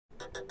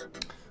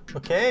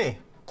Okay,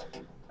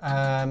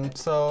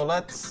 so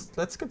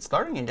let's get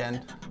starting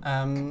again.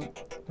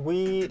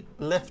 We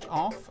left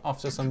off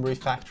after some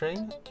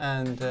refactoring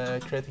and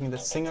creating the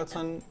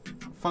singleton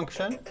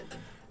function,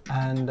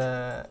 and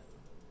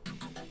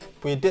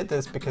we did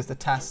this because the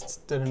tests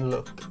didn't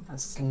look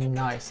as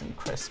nice and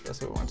crisp as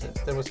we wanted.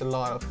 There was a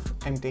lot of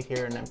empty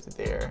here and empty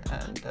there,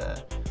 and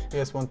we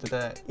just wanted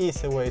an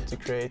easy way to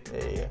create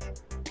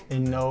a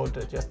node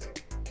that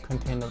just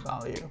contained a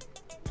value.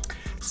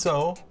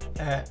 So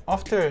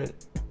after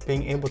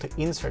being able to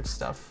insert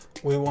stuff,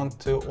 we want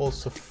to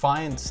also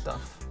find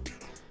stuff.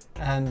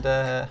 And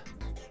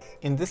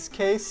in this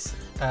case,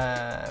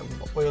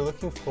 what we're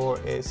looking for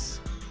is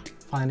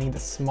finding the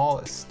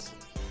smallest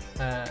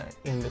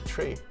in the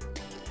tree.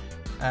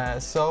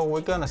 So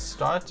we're gonna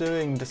start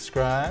doing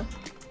describe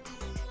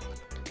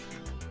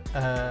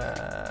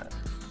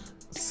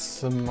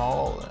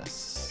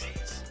smallest,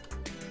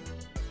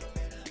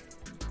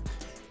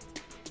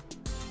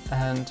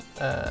 and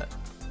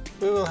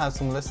we will have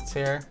some lists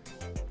here,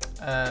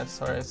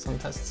 some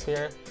tests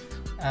here,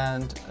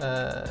 and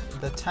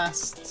the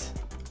test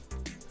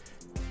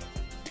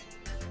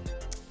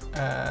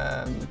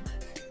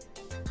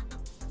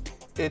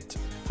it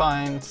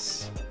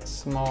finds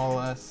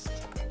smallest,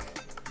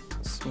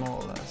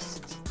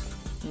 smallest.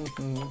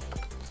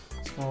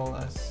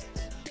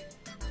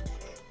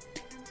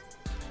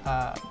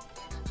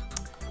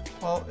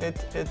 Well,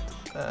 it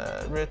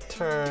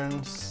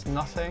returns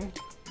nothing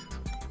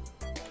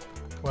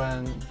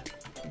when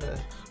the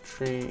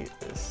tree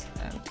is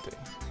empty.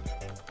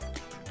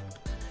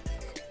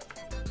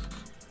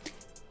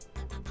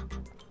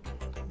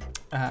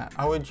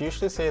 I would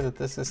usually say that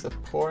this is a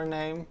poor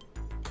name,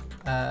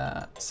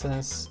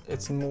 since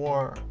it's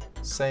more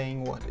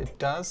saying what it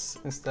does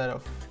instead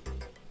of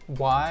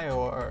why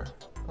or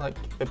like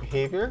the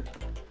behavior,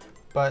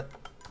 but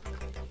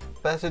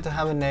better to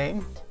have a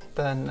name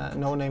than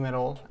no name at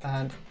all.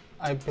 And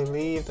I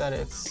believe that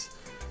it's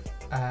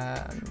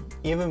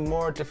even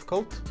more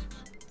difficult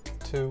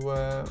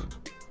to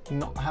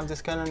not have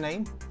this kind of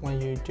name when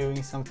you're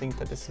doing something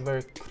that is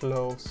very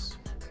close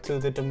to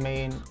the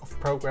domain of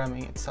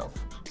programming itself.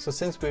 So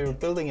since we're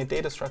building a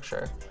data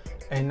structure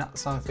and not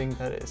something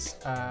that is,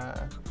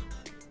 I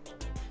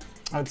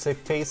would say,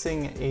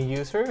 facing a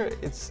user,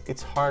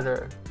 it's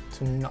harder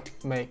to not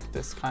make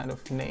this kind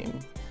of name.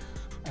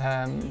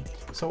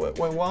 So what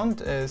we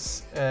want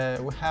is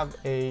we have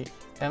a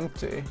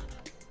empty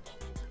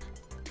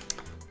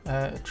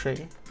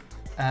tree,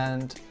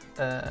 and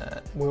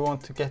we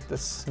want to get the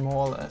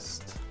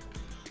smallest,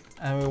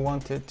 and we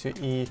want it to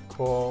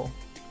equal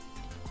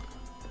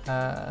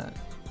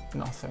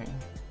nothing.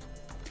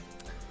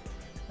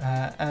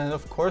 And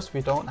of course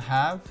we don't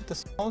have the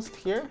smallest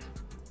here,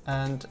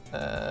 and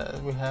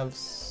we have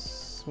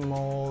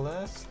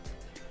smallest,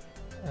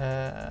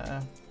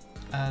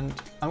 and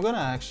I'm gonna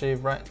actually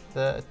write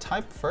the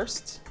type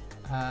first,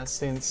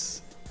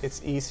 since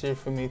it's easier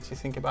for me to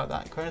think about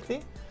that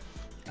currently.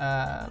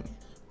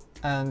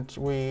 And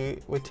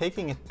we're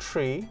taking a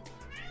tree,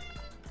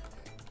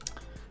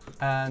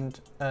 and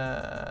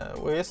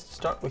we just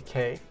start with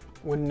k.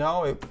 We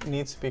know it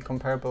needs to be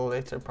comparable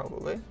later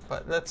probably,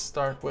 but let's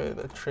start with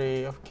a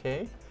tree of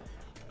k.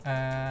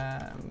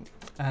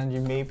 And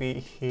you maybe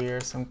hear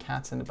some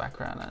cats in the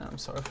background, and I'm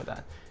sorry for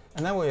that.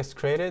 And then we just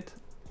create it,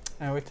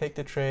 and we take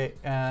the tree,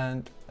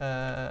 and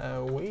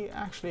we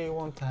actually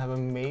want to have a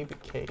maybe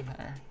k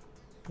here.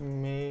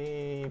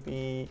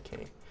 Maybe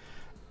k.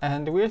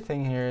 And the weird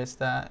thing here is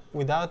that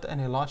without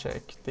any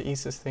logic, the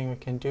easiest thing we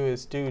can do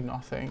is do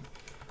nothing,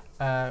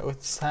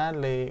 which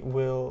sadly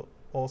will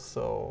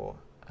also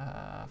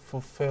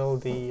fulfill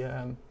the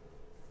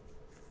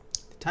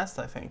test,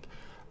 I think.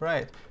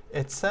 Right,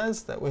 it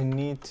says that we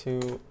need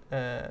to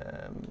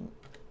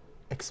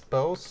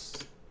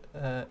expose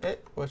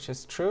it, which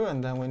is true,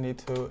 and then we need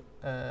to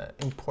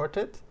import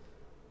it.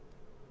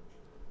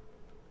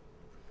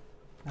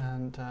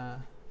 And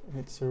it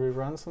needs to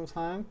rerun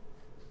sometime.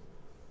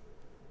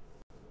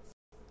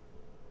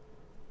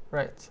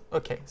 Right,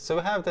 okay, so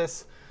we have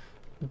this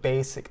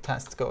basic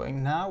test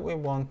going. Now we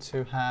want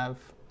to have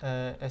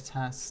a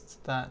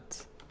test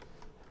that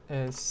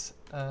is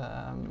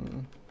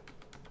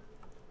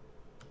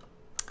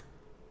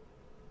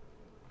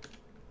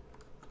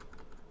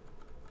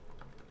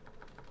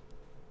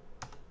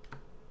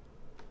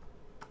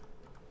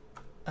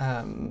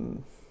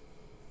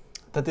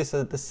that is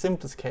the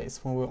simplest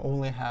case when we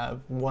only have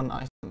one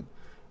item.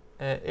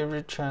 It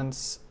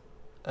returns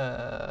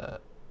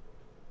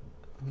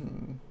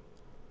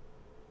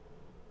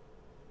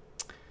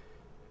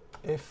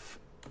if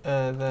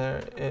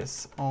there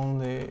is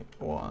only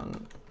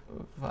one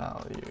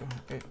value,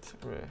 it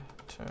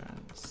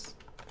returns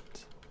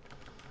it.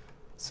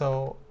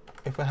 So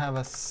if we have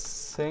a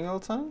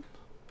singleton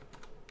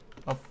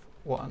of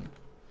 1,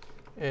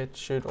 it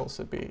should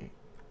also be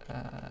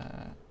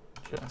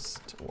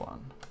just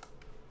 1.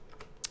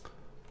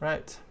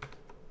 Right.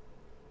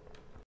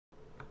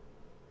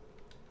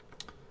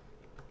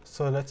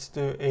 So let's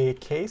do a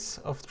case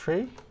of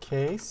tree,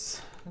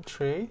 case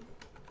tree.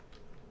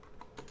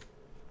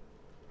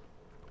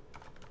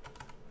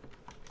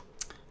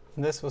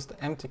 this was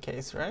the empty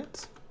case,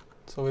 right?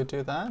 So we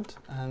do that,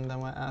 and then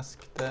we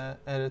ask the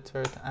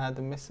editor to add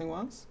the missing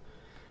ones.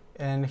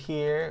 And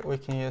here we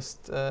can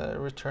just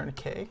return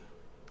k.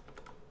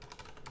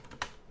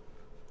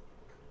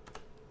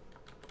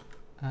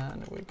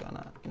 And we're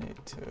gonna need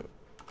to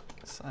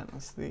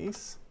silence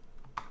these.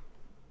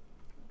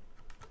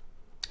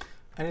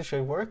 And it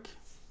should work.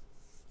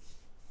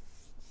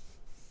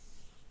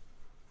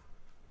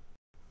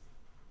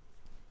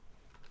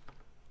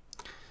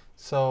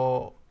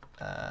 So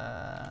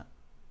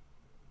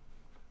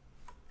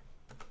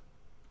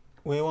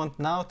we want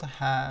now to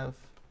have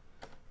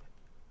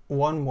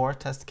one more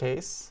test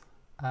case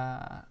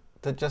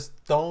that just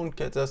don't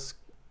get us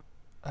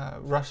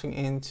rushing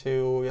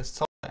into just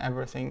solving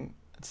everything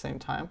at the same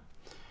time.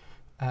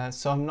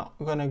 So I'm not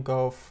gonna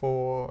go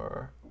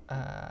for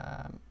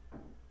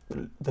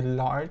the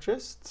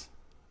largest,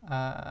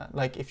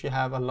 like if you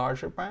have a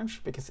larger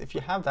branch, because if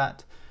you have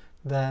that,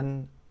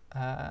 then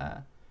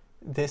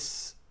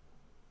this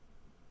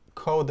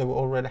code that we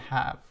already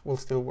have will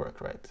still work,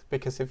 right?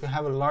 Because if you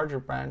have a larger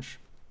branch,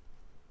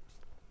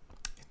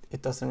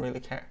 it doesn't really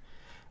care.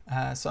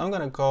 So I'm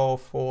gonna go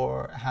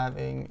for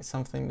having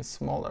something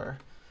smaller.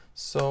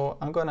 So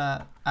I'm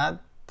gonna add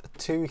a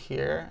 2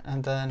 here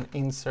and then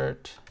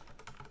insert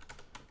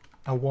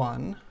a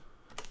 1.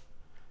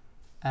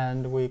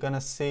 And we're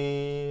gonna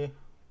see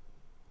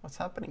what's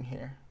happening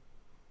here.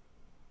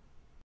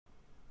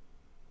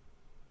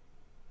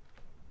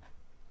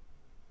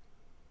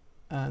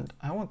 And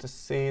I want to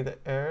see the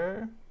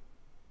error.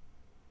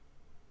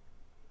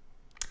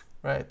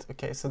 Right,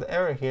 okay, so the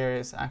error here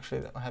is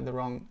actually that I had the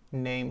wrong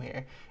name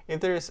here. If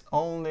there is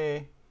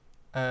only,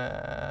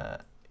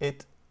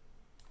 it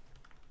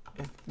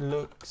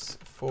looks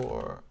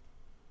for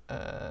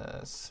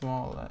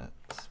smallest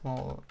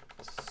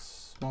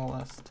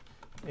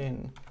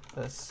in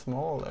the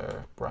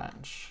smaller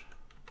branch.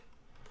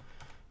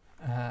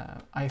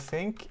 I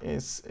think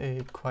is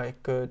a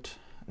quite good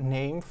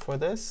name for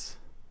this.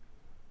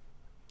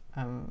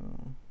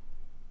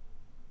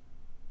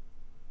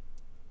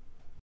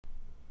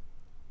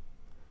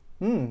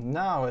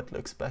 Now it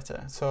looks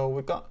better. So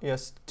we got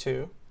just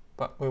 2,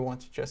 but we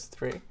wanted just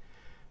 3.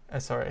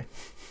 Sorry,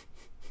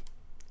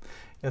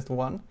 just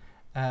 1.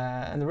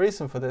 And the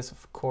reason for this,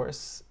 of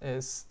course,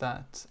 is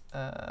that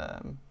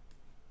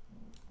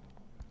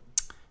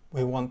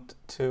we want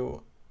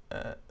to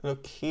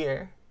look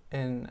here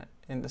in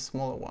the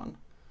smaller one.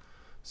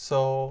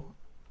 So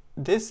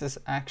this is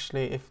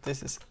actually if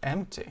this is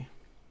empty,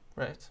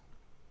 right?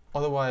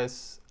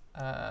 Otherwise,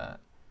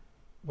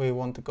 we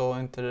want to go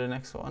into the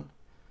next one.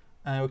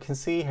 And we can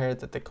see here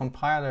that the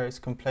compiler is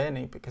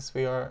complaining because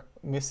we are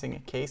missing a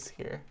case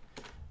here.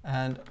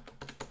 And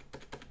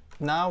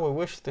now we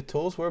wish the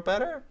tools were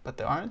better, but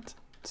they aren't.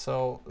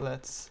 So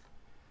let's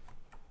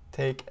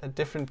take a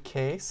different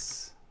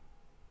case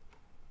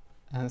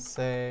and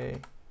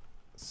say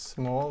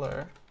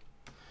smaller.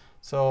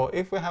 So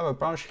if we have a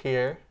branch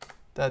here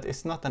that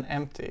is not an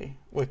empty,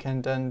 we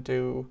can then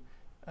do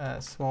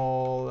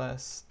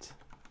smallest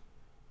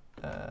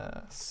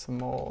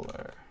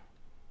smaller,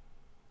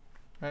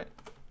 right?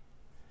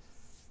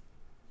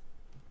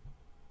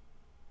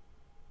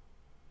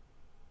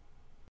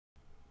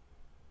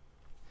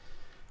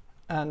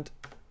 And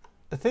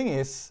the thing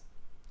is,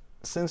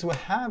 since we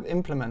have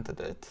implemented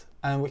it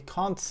and we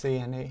can't see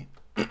any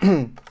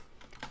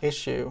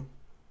issue,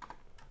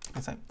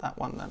 it's like that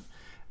one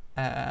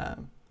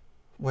then,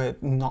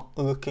 with not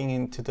looking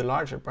into the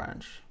larger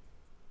branch,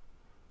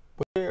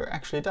 we're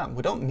actually done.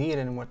 We don't need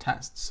any more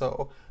tests.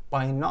 So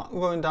by not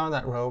going down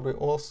that road, we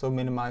also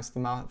minimize the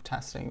amount of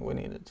testing we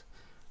needed.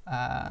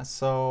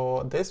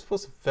 So this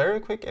was a very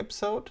quick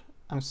episode.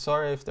 I'm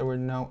sorry if there were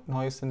no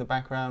noise in the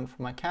background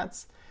from my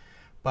cats,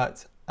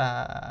 but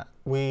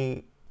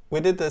we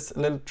did this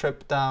little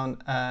trip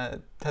down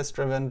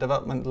test-driven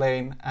development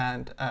lane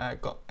and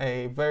got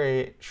a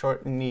very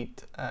short and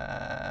neat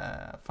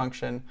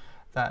function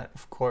that,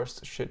 of course,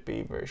 should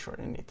be very short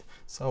and neat.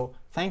 So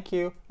thank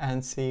you,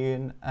 and see you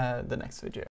in the next video.